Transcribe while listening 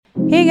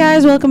Hey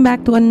guys, welcome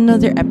back to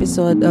another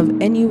episode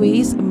of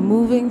Anyways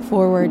Moving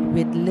Forward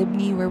with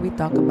Libby, where we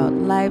talk about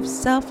life,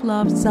 self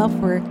love, self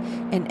work,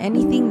 and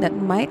anything that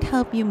might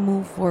help you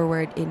move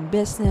forward in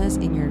business,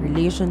 in your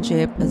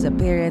relationship, as a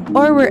parent,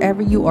 or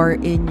wherever you are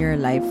in your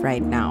life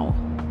right now.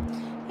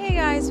 Hey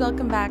guys,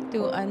 welcome back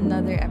to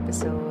another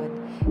episode.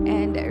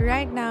 And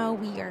right now,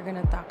 we are going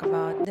to talk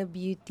about the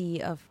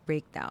beauty of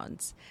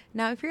breakdowns.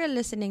 Now, if you're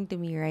listening to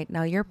me right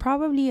now, you're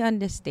probably on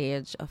the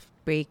stage of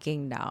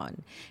breaking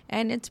down.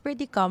 And it's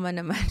pretty common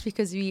naman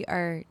because we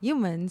are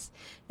humans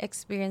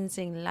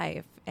experiencing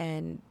life,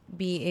 and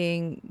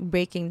being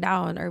breaking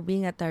down or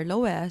being at our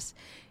lowest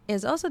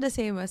is also the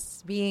same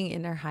as being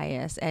in our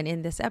highest. And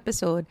in this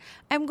episode,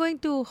 I'm going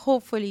to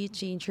hopefully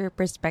change your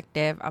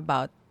perspective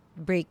about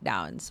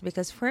breakdowns,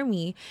 because for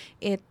me,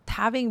 it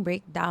having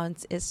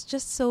breakdowns is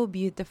just so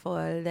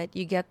beautiful that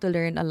you get to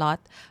learn a lot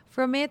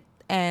from it.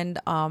 And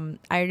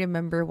I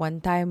remember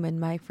one time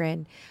when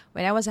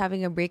I was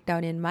having a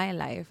breakdown in my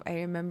life. I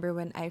remember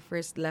when I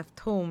first left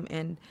home,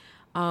 and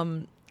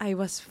I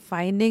was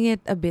finding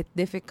it a bit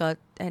difficult,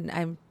 and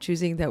I'm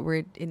choosing that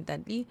word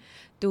intently,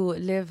 to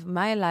live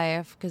my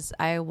life because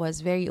I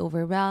was very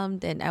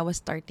overwhelmed, and I was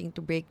starting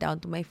to break down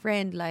to my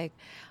friend, like,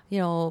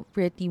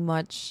 pretty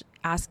much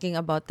asking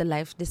about the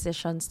life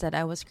decisions that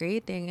I was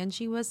creating. And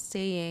she was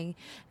saying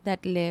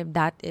that, Liv,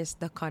 that is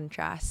the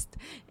contrast.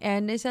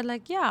 And I said,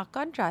 like, yeah,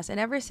 contrast. And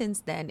ever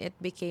since then, it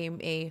became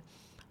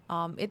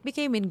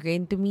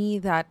ingrained to me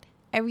that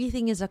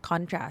everything is a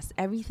contrast.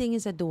 Everything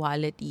is a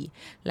duality.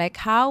 Like,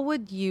 how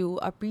would you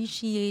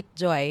appreciate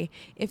joy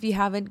if you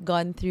haven't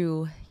gone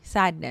through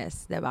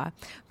sadness, diba?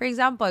 For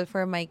example,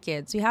 for my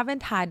kids, we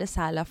haven't had a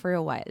sala for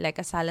a while, like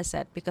a sala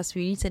set, because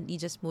we recently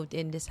just moved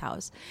in this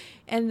house.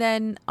 And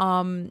then,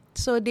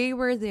 so they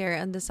were there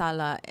on the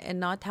sala and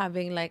not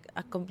having like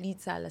a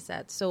complete sala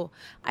set. So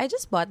I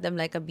just bought them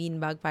like a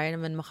beanbag para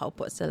naman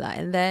makaupo sila.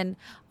 And then,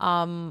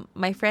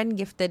 my friend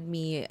gifted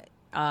me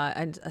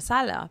a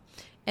sala.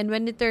 And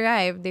when it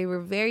arrived, they were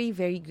very,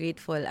 very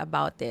grateful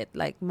about it.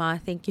 Like, Ma,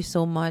 thank you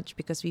so much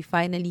because we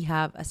finally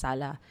have a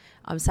sala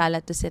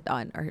to sit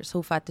on, or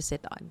sofa to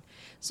sit on.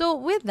 So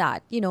with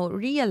that,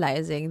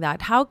 realizing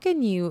that, how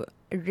can you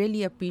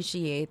really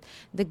appreciate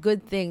the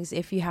good things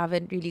if you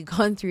haven't really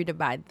gone through the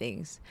bad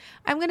things?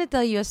 I'm going to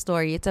tell you a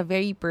story. It's a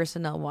very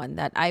personal one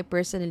that I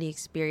personally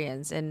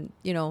experienced. And,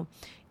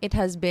 it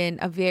has been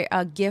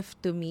a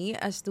gift to me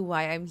as to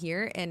why I'm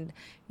here. And,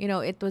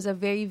 it was a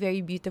very,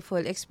 very beautiful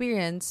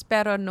experience.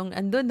 Pero nung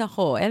andun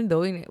ako, and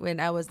though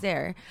when I was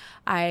there,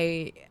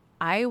 it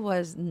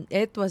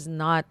was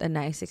not a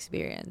nice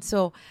experience.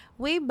 So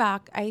way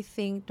back, I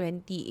think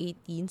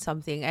 2018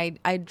 something,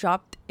 I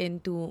dropped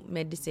into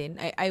medicine.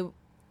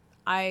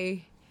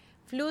 I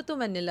flew to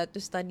Manila to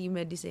study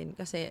medicine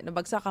kasi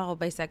nabagsak ako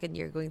by second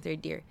year going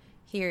third year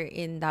here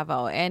in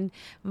Davao. And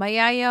my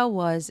yaya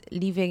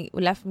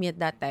left me at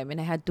that time,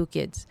 and I had two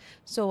kids.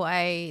 So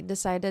I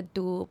decided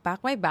to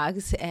pack my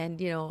bags,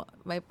 and,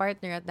 my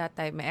partner at that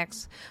time, my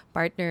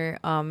ex-partner,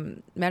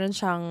 meron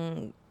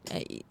siyang,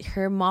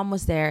 her mom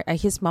was there,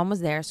 his mom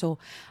was there. So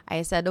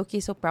I said, okay,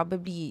 so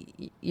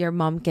probably your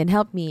mom can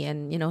help me,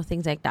 and,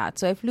 things like that.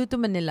 So I flew to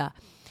Manila.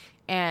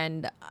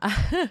 And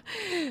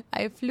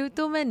I flew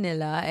to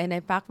Manila, and I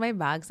packed my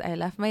bags. I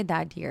left my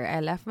dad here.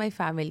 I left my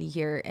family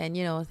here. And,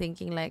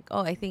 thinking like,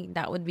 oh, I think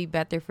that would be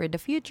better for the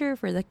future,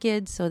 for the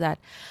kids, so that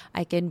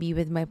I can be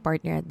with my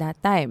partner at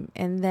that time.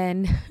 And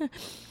then,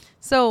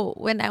 so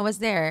when I was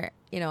there,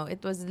 it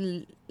was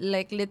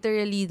like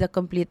literally the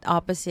complete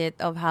opposite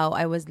of how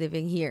I was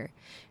living here.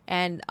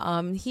 And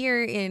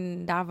here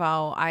in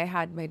Davao, I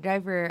had my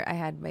driver, I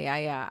had my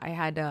yaya, I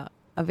had a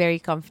very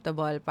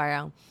comfortable,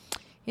 parang,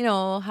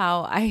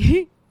 how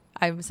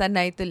I'm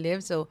sanay to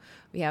live. So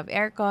we have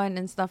aircon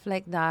and stuff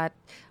like that.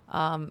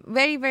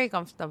 Very, very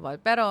comfortable.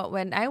 Pero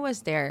when I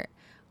was there,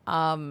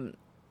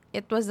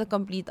 it was the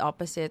complete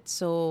opposite.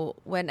 So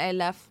when I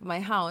left my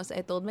house,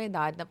 I told my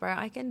dad na parang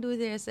I can do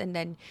this. And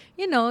then,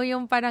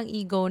 yung parang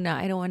ego na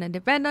I don't want to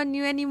depend on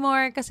you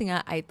anymore kasi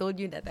nga I told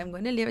you that I'm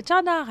gonna live.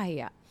 Tsaka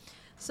nakakahiya.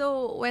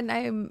 So when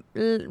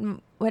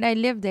I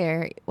lived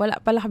there, wala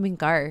pala kaming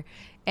car.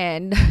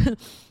 And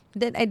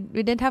then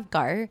we didn't have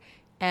car.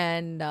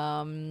 And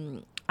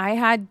I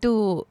had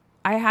to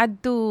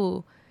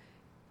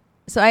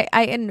so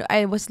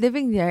I was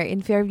living there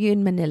in Fairview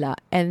in Manila,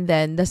 and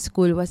then the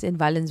school was in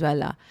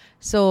Valenzuela.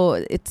 So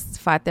it's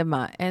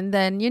Fatima. And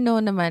then,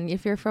 naman,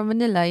 if you're from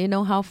Manila, you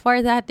know how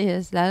far that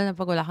is, lalo na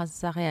pag wala kang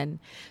sasakyan.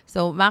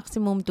 So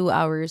maximum 2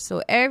 hours.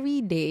 So every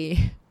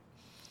day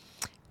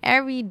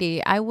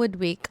I would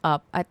wake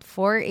up at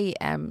 4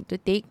 a.m. to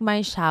take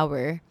my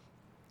shower.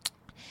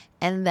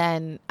 And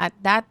then, at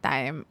that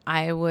time,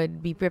 I would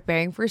be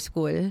preparing for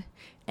school.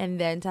 And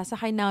then,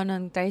 sasakay na ako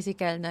ng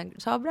tricycle na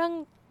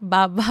sobrang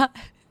baba.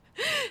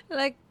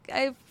 Like,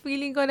 I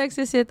feeling ko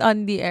nagsisit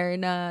on the air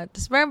na,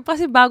 tapos parang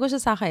kasi bago siya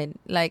sa akin.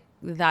 Like,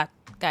 that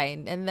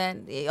kind. And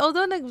then,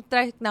 although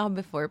nag-try na ako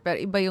before, pero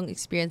iba yung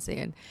experience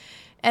na yun.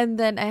 And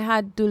then, I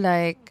had to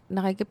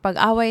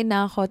nakikipag-away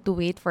na ako to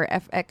wait for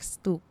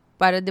FX to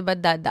para 'di ba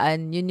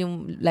dadaan, yun yung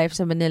life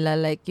sa Manila,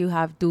 like you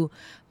have to,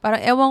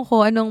 parang ewan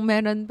ko anong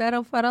meron,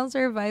 pero parang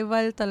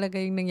survival talaga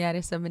yung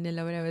nangyari sa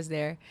Manila when I was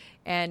there.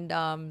 And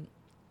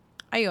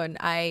ayun,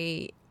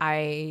 I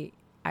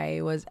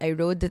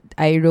rode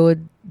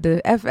the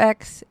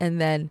FX,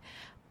 and then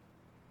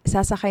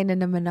sasakay na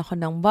naman ako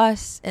ng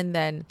bus, and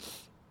then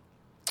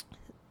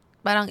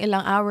parang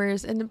ilang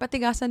hours, and then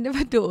patigasan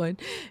diba doon.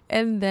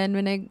 And then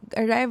when I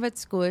arrive at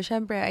school,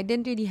 syempre I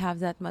didn't really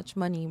have that much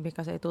money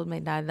because I told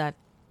my dad that,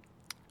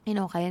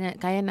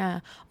 kaya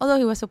na, although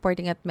he was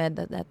supporting at med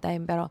at that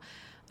time, pero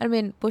I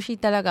mean, pushy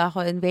talaga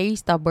ako and very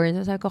stubborn.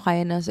 So sabi ko,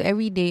 kaya na. So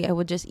every day I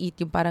would just eat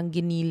yung parang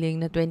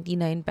giniling na 29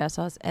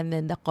 pesos, and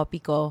then the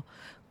coffee ko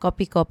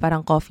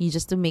parang coffee,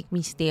 just to make me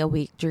stay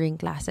awake during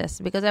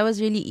classes because I was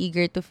really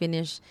eager to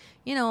finish,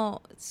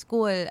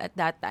 school at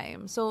that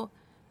time. So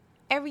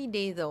every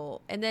day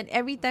though, and then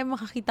every time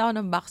makakita ko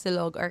ng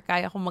Baxilog or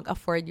kaya ko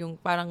mag-afford yung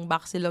parang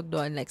Baxilog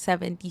doon, like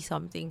 70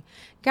 something,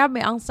 grabe,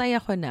 ang saya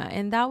ko na.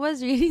 And that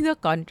was really the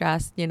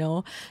contrast,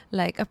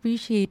 like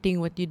appreciating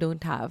what you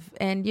don't have.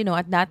 And,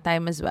 at that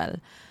time as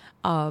well,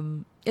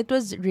 it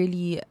was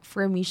really,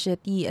 for me,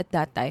 shitty at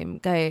that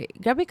time. Kaya,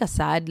 grabe ka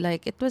sad.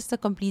 Like, it was the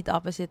complete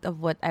opposite of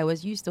what I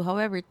was used to.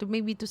 However,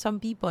 to some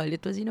people,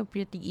 it was,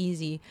 pretty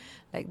easy.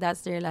 Like,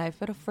 that's their life.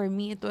 But for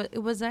me,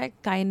 it was like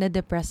kind of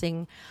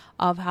depressing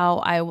of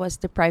how I was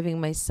depriving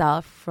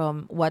myself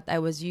from what I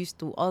was used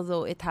to,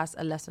 although it has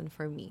a lesson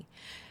for me.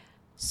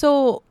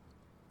 So,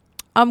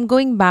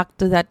 going back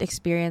to that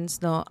experience,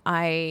 no,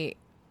 it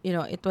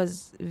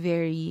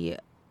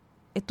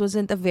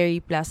wasn't a very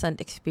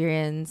pleasant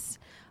experience.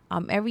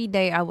 Every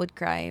day I would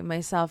cry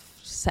myself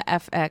sa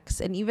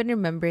FX, and even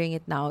remembering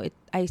it now,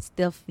 I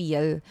still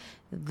feel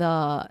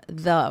the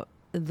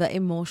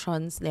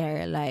emotions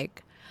there.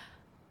 Like,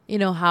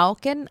 how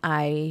can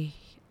I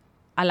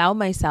allow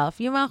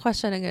myself, yung mga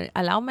question na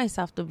allow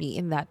myself to be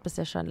in that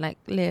position? Like,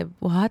 Liv,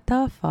 what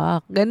the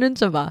fuck? Ganun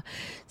siya ba?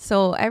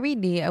 So every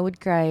day I would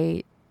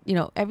cry.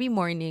 Every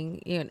morning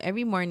when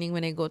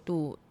I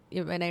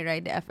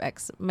ride the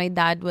FX, my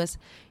dad was,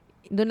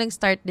 doon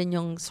nag-start din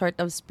yung sort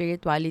of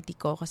spirituality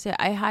ko kasi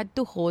I had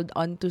to hold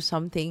on to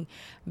something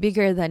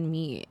bigger than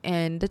me,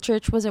 and the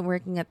church wasn't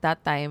working at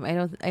that time.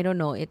 I don't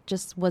know, it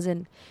just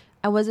wasn't,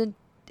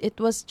 it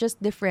was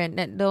just different.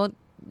 And don't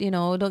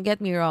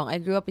get me wrong, I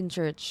grew up in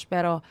church,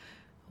 pero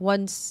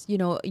once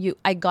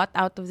I got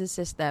out of the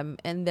system,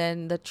 and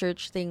then the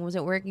church thing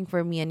wasn't working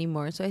for me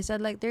anymore. So I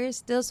said, like, there is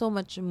still so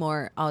much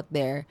more out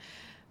there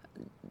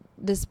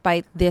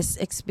despite this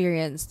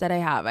experience that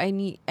I have. I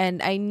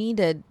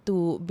needed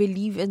to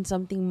believe in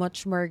something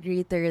much more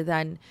greater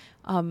than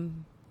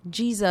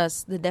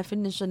Jesus, the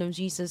definition of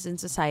Jesus in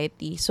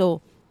society.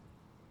 So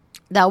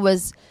that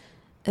was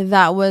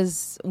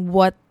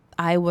what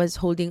I was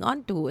holding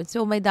on to. And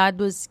so my dad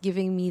was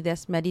giving me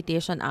this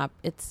meditation app.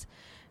 It's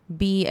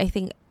B, I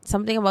think,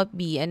 something about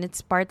B, and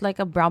it's part like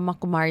a Brahma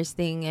Kumaris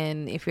thing.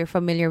 And if you're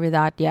familiar with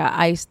that, yeah,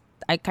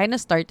 I kind of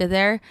started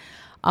there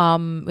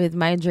with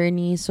my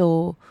journey.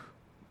 So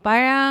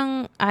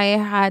parang I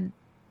had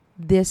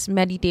this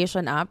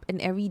meditation app, and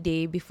every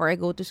day before I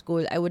go to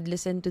school, I would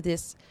listen to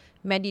this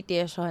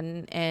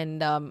meditation,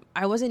 and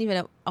I wasn't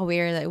even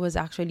aware that it was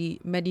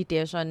actually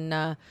meditation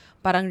na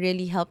parang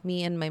really helped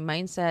me in my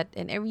mindset.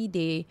 And every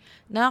day,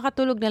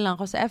 nakakatulog na lang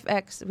ako sa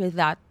FX with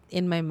that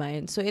in my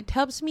mind. So it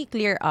helps me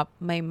clear up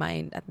my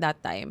mind at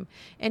that time.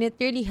 And it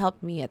really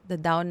helped me at the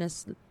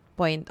downest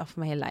point of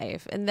my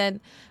life. And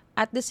then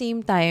at the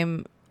same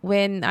time,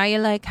 when I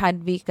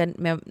had vacant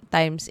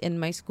times in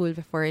my school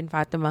before in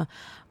Fatima,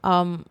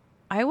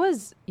 I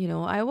was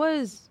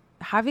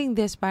having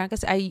this parang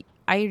kasi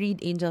I read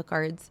angel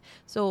cards.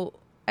 So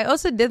I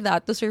also did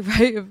that to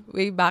survive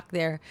way back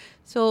there.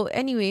 So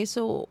anyway,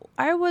 so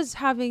I was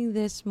having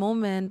this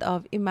moment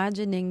of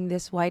imagining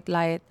this white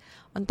light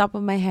on top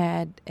of my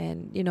head,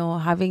 and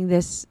having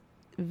this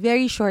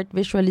very short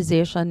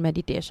visualization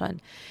meditation.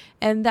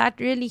 And that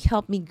really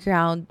helped me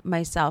ground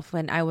myself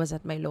when I was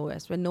at my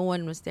lowest, when no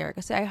one was there.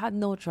 Because I had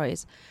no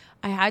choice.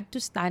 I had to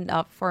stand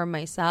up for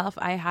myself.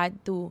 I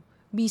had to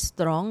be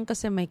strong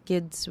because my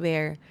kids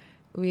were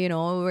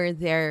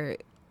there.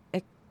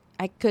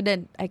 I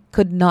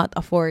could not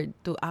afford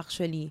to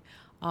actually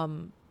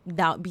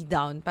be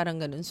down, parang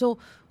ganun. So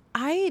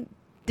I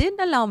didn't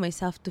allow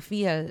myself to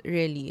feel,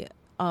 really,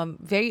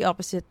 very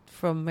opposite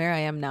from where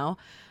I am now.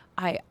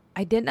 I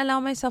didn't allow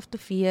myself to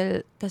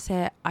feel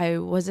kasi I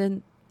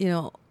wasn't,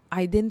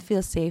 I didn't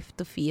feel safe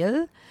to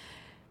feel.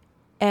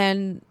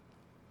 And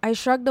I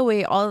shrugged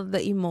away all of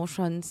the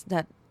emotions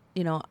that,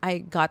 I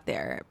got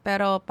there.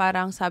 Pero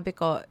parang sabi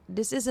ko,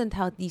 this isn't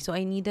healthy. So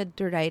I needed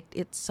to write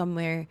it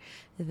somewhere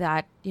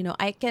that,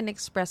 I can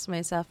express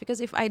myself.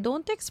 Because if I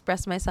don't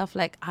express myself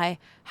like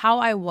how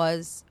I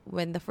was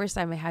when the first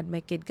time I had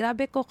my kid,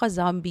 grabe ko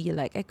ka-zombie.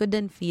 Like, I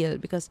couldn't feel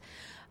because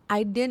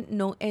I didn't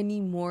know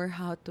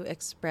anymore how to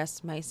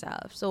express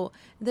myself. So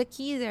the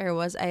key there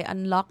was I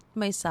unlocked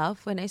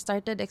myself when I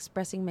started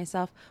expressing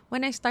myself,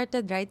 when I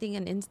started writing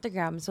on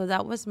Instagram. So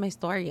that was my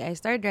story. I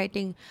started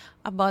writing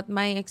about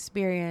my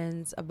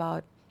experience,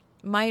 about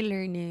my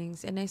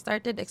learnings, and I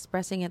started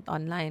expressing it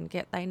online.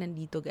 Kaya tayo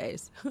nandito,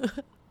 guys.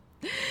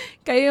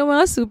 Kayo yung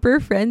mga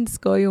super friends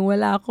ko, yung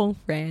wala akong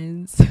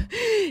friends.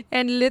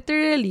 And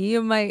literally,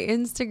 my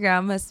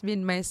Instagram has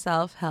been my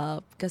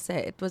self-help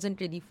kasi it wasn't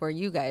really for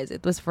you guys.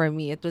 It was for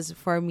me. It was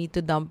for me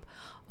to dump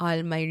all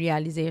my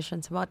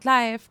realizations about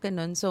life,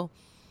 ganun. So,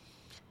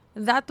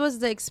 that was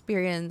the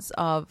experience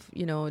of,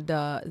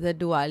 the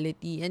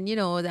duality. And,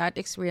 that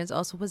experience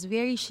also was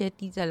very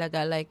shitty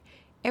talaga. Like,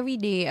 every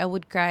day, I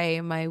would cry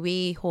my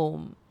way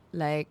home.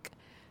 Like,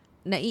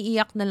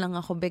 naiiyak na lang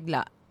ako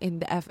bigla in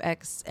the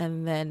FX,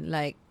 and then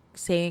like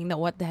saying that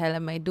what the hell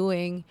am I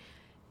doing?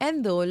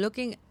 And though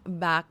looking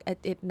back at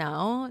it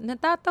now,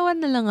 natatawa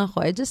na lang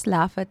ako. I just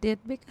laugh at it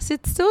because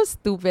it's so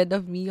stupid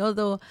of me.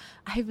 Although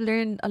I've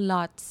learned a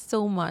lot,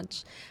 so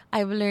much.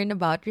 I've learned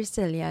about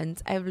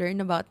resilience. I've learned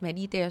about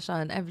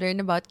meditation. I've learned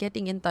about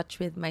getting in touch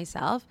with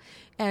myself,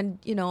 and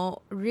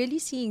really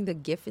seeing the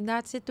gift in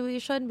that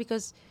situation,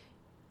 because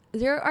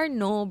there are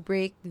no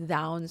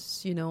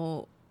breakdowns,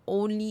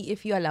 only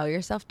if you allow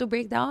yourself to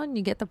break down.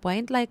 You get the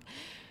point? Like,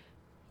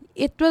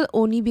 it will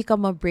only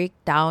become a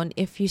breakdown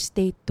if you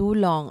stay too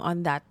long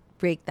on that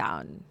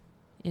breakdown,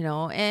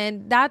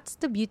 and that's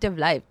the beauty of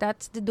life.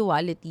 That's the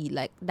duality.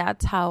 Like,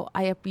 that's how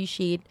I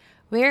appreciate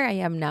where I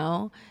am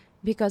now,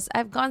 because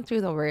I've gone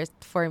through the worst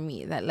for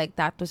me.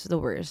 That was the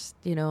worst,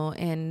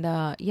 and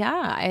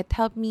it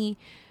helped me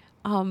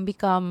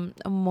become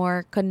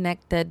more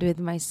connected with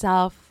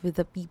myself, with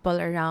the people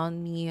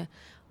around me.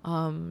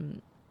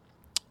 And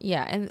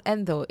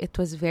though it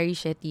was very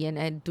shitty, and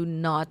I do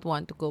not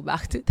want to go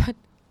back to that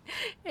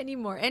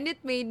anymore. And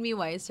it made me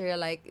wiser.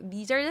 Like,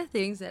 these are the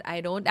things that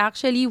I don't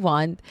actually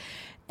want,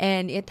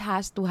 and it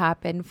has to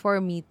happen for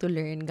me to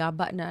learn.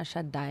 Gaba na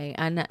siya day,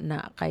 ana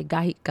na kay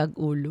gahi kag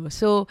ulo.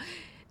 So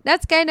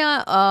that's kind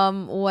of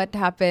what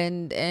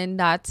happened, and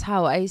that's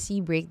how I see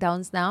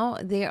breakdowns now.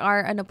 They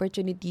are an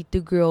opportunity to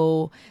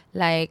grow.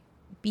 Like,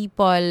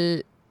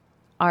 people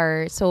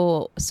are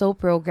so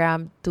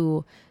programmed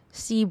to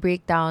see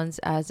breakdowns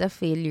as a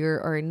failure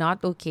or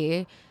not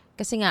okay.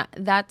 Kasi nga,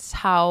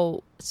 that's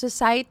how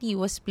society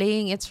was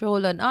playing its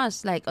role on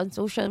us, like on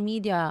social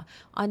media,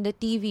 on the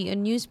TV,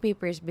 on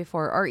newspapers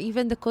before, or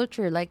even the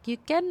culture. Like, you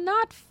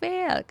cannot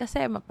fail kasi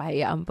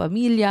mapaya ang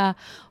pamilya,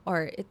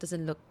 or it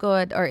doesn't look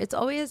good, or it's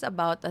always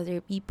about other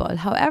people.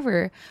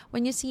 However,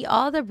 when you see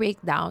all the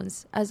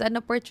breakdowns as an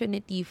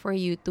opportunity for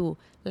you to,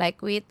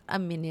 like, wait a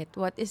minute,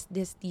 what is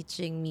this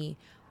teaching me?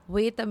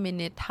 Wait a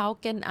minute, how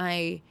can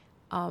I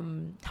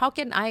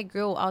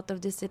grow out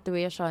of this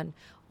situation?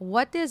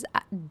 What is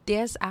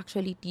this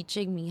actually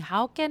teaching me?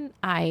 How can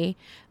I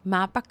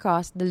map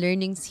across the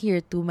learnings here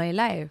to my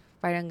life?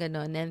 Parang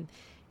ganon. And,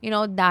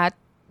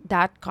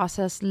 that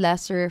causes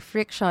lesser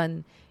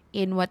friction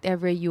in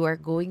whatever you are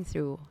going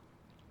through.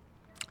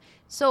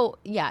 So,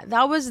 yeah,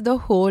 that was the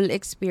whole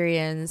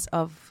experience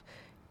of,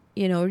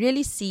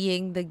 really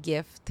seeing the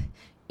gift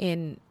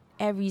in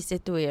every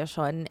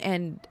situation,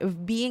 and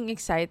being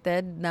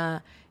excited na,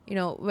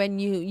 when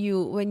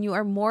you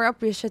are more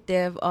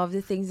appreciative of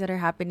the things that are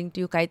happening to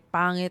you, kahit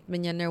pangit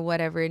man yan or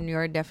whatever in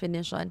your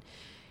definition,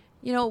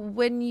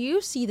 when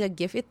you see the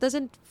gift, it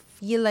doesn't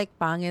feel like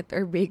pangit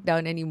or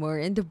breakdown anymore,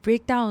 and the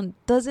breakdown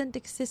doesn't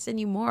exist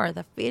anymore.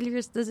 The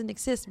failures doesn't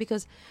exist,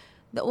 because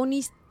the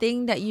only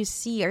thing that you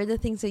see are the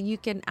things that you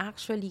can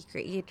actually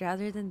create,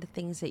 rather than the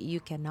things that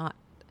you cannot.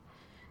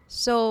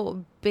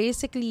 So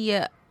basically,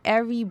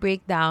 every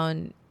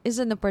breakdown is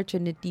an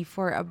opportunity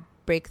for a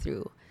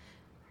breakthrough.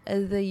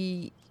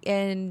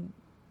 And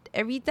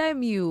every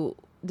time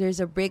there's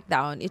a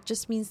breakdown, it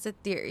just means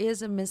that there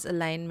is a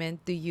misalignment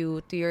to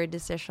your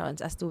decisions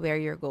as to where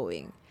you're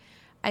going.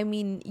 I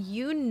mean,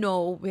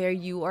 where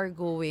you are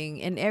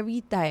going, and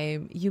every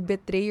time you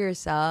betray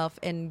yourself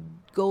and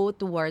go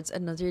towards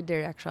another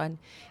direction,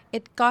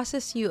 it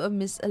causes you a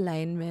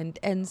misalignment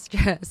and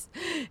stress.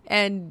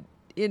 And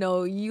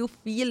you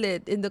feel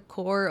it in the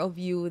core of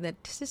you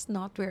that this is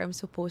not where I'm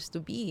supposed to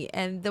be.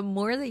 And the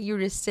more that you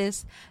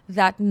resist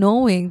that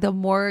knowing, the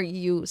more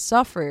you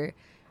suffer,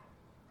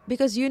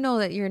 because you know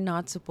that you're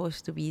not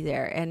supposed to be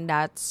there. And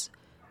that's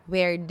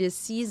where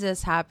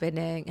diseases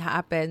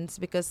happens,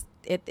 because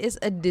it is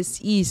a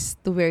disease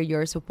to where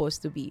you're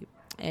supposed to be.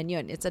 And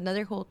it's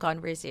another whole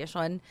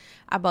conversation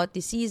about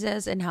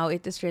diseases and how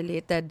it is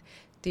related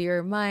to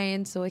your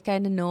mind. So I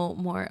kind of know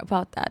more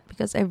about that,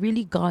 because I've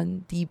really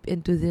gone deep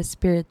into this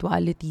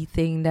spirituality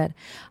thing that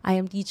I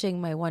am teaching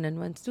my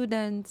one-on-one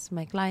students,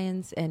 my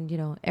clients, and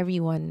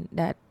everyone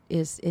that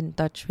is in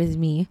touch with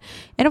me,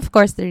 and of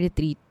course the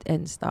retreat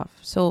and stuff.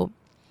 So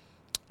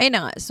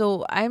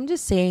so I'm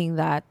just saying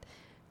that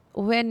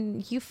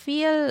when you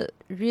feel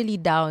really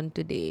down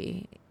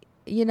today,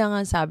 yun na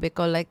nga sabi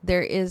ko, like,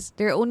 there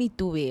are only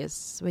two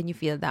ways when you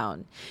feel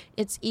down.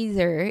 It's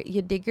either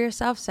you dig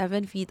yourself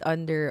 7 feet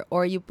under,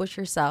 or you push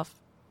yourself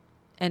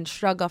and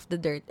shrug off the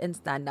dirt and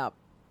stand up.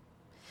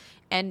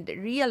 And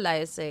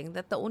realizing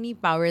that the only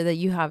power that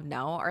you have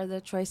now are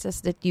the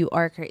choices that you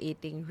are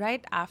creating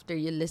right after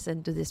you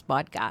listen to this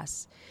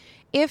podcast.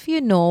 if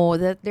you know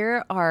that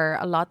there are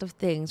a lot of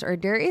things or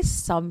there is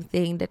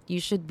something that you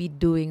should be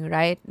doing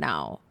right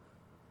now,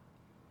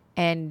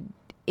 and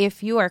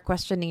if you are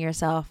questioning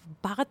yourself,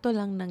 bakit to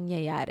lang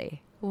nangyayari?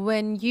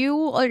 When you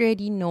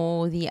already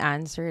know the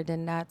answer,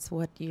 then that's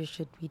what you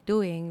should be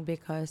doing,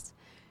 because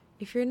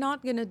if you're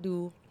not gonna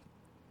do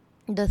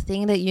the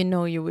thing that you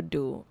know you would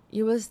do,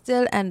 you will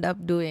still end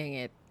up doing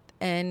it.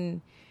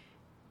 And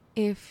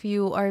if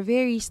you are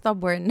very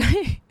stubborn,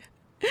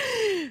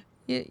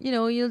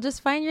 you'll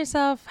just find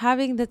yourself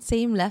having that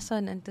same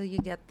lesson until you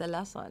get the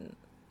lesson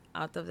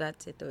out of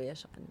that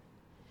situation.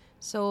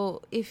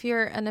 So if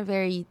you're in a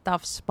very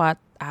tough spot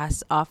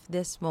as of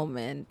this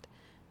moment,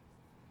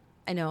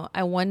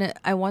 I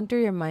want to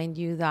remind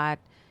you that,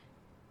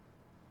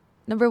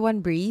 number one,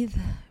 breathe,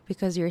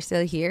 because you're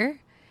still here.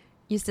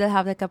 You still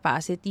have the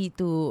capacity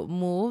to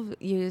move.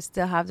 You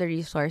still have the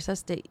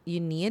resources that you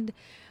need.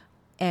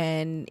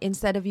 And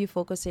instead of you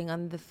focusing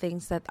on the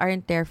things that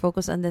aren't there,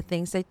 focus on the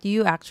things that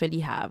you actually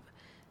have.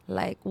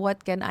 Like,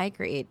 what can I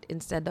create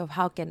instead of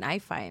how can I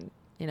find?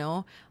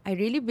 I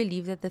really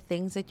believe that the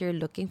things that you're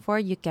looking for,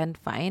 you can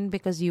find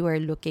because you are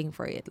looking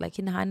for it. Like,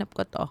 hinahanap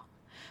ko to.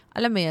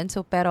 Alam mo yan?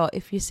 So, pero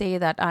if you say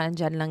that,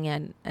 andyan lang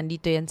yan,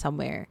 andito yan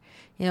somewhere,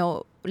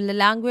 the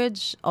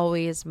language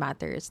always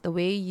matters. The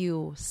way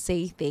you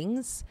say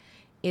things,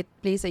 it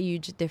plays a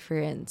huge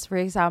difference. For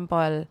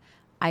example,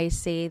 I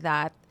say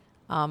that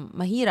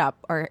mahirap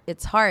or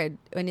it's hard.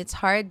 When it's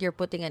hard, you're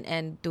putting an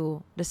end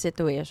to the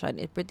situation.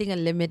 It's putting a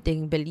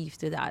limiting belief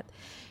to that.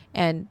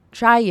 And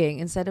trying,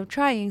 instead of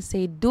trying,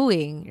 say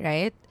doing,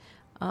 right?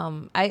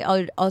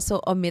 I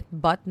also omit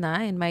but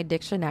na in my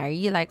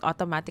dictionary, like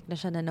automatic na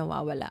siya na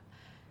nawawala.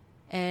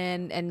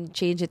 And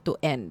change it to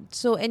end.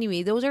 So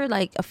anyway, those are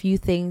like a few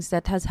things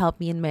that has helped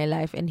me in my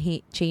life and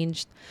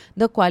changed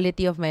the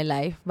quality of my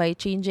life by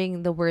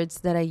changing the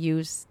words that I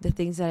use, the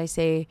things that I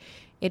say.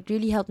 It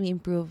really helped me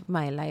improve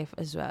my life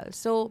as well.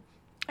 So,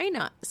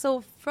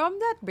 So from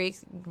that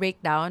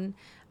breakdown,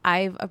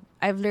 I've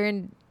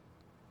learned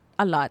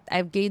a lot.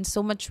 I've gained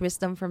so much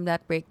wisdom from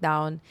that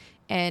breakdown.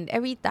 And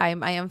every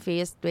time I am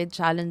faced with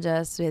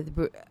challenges with,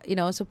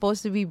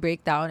 supposed to be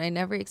breakdown, I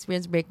never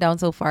experienced breakdown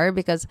so far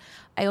because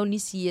I only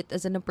see it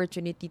as an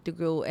opportunity to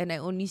grow, and I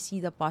only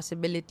see the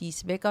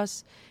possibilities,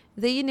 because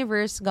the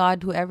universe,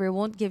 God, whoever,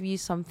 won't give you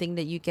something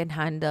that you can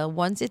handle.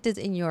 Once it is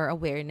in your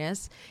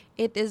awareness,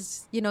 it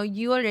is,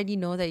 you already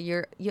know that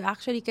you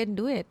actually can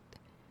do it.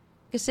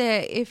 Because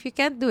if you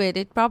can't do it,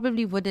 it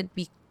probably wouldn't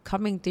be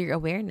coming to your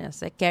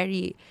awareness. Like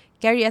carry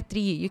a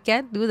tree. You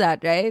can't do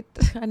that, right?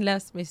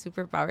 Unless may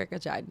superpower ka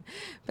dyan.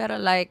 Pero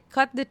like,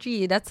 cut the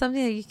tree. That's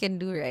something that you can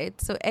do, right?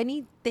 So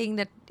anything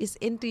that is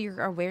into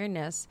your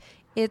awareness,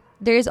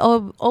 there's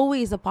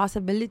always a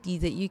possibility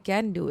that you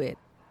can do it.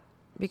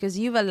 Because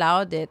you've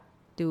allowed it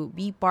to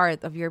be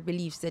part of your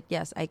beliefs that,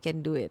 yes, I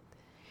can do it.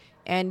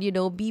 And,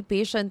 be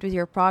patient with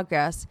your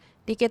progress.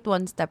 Take it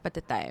one step at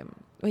a time.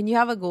 When you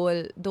have a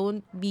goal,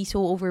 don't be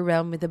so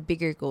overwhelmed with the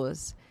bigger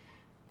goals.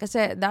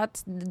 Kasi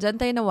dyan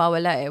tayo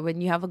nawawala eh.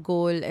 When you have a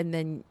goal and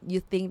then you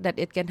think that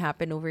it can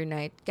happen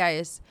overnight.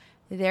 Guys,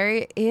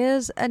 there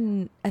is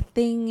a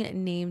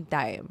thing named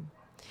time.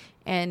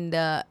 And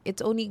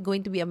it's only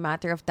going to be a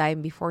matter of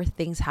time before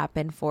things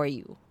happen for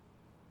you.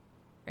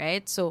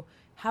 Right? So,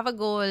 have a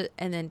goal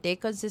and then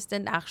take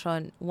consistent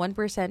action.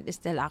 1% is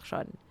still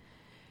action.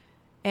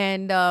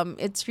 And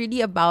it's really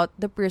about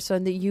the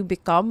person that you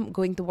become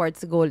going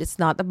towards the goal. It's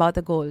not about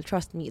the goal.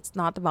 Trust me, it's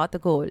not about the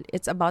goal.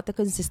 It's about the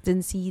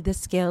consistency, the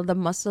skill, the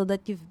muscle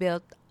that you've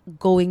built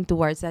going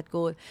towards that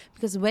goal.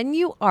 Because when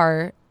you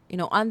are,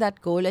 on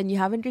that goal and you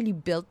haven't really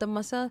built the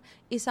muscle,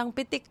 isang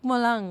pitik mo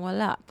lang,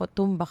 wala,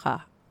 potumba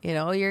ka.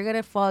 You're going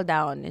to fall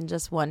down in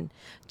just one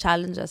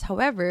challenges.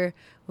 However,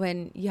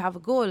 when you have a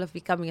goal of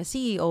becoming a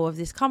CEO of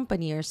this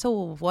company or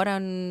so,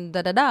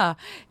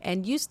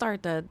 and you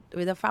started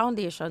with the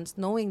foundations,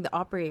 knowing the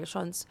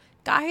operations,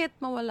 kahit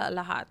mawala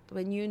lahat,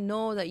 when you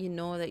know that you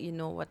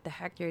know what the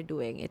heck you're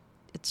doing,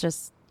 it's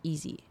just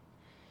easy.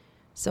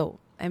 So,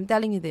 I'm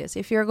telling you this,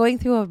 if you're going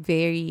through a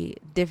very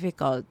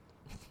difficult,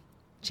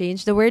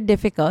 change the word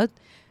difficult,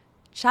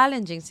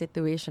 challenging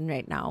situation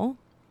right now,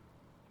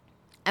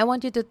 I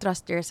want you to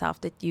trust yourself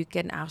that you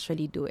can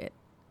actually do it.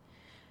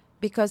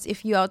 Because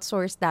if you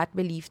outsource that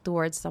belief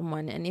towards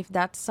someone, and if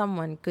that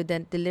someone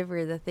couldn't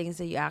deliver the things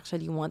that you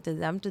actually wanted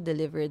them to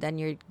deliver, then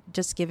you're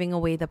just giving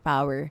away the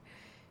power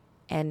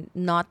and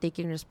not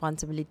taking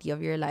responsibility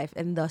of your life.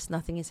 And thus,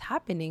 nothing is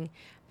happening,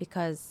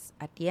 because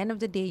at the end of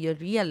the day, you'll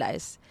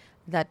realize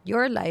that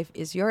your life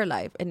is your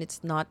life and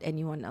it's not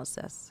anyone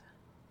else's.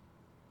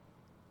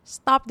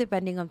 Stop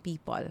depending on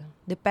people.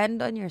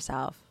 Depend on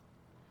yourself.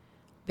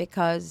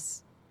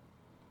 Because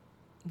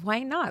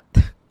why not?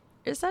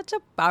 You're such a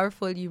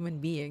powerful human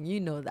being. You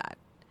know that.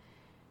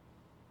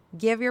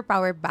 Give your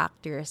power back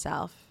to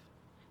yourself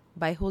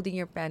by holding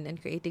your pen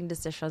and creating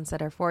decisions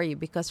that are for you.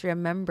 Because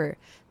remember,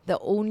 the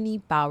only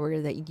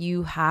power that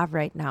you have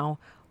right now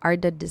are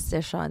the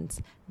decisions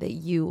that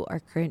you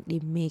are currently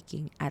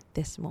making at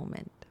this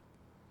moment.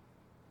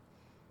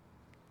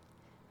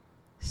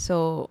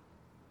 So,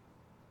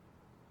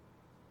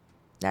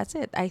 that's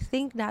it. I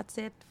think that's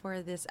it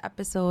for this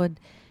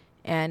episode.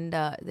 And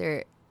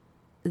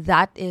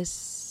that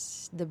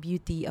is the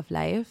beauty of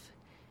life.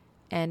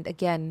 And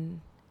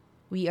again,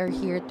 we are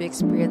here to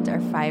experience our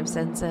five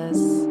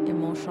senses,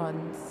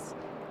 emotions.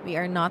 We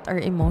are not our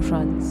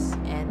emotions.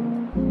 And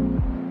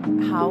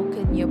how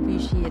can you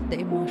appreciate the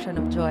emotion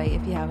of joy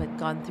if you haven't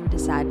gone through the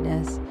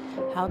sadness?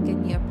 How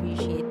can you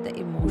appreciate the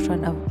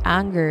emotion of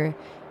anger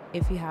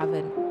if you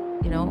haven't,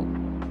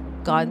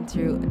 gone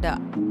through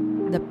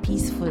the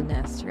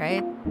peacefulness,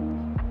 right?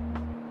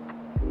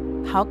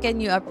 How can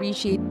you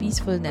appreciate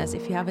peacefulness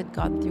if you haven't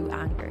gone through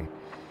anger?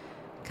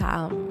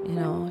 Calm,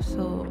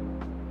 So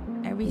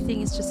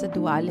everything is just a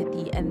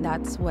duality, and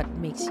that's what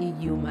makes you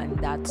human.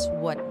 That's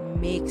what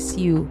makes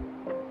you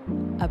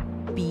a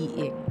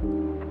being.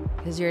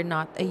 Because you're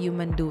not a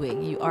human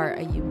doing, you are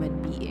a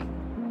human being.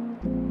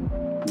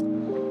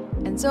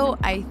 And so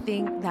I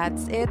think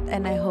that's it,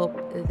 and I hope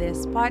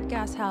this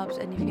podcast helps.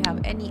 And if you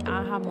have any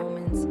aha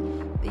moments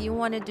that you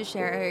wanted to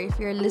share, or if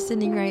you're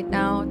listening right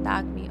now,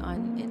 tag me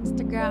on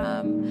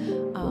Instagram,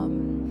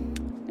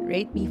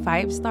 rate me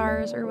 5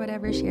 stars or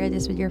whatever, share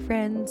this with your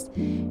friends.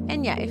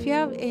 And yeah, if you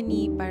have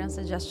any parang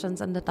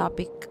suggestions on the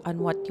topic on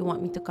what you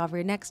want me to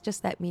cover next,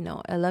 just let me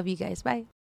know. I love you guys. Bye.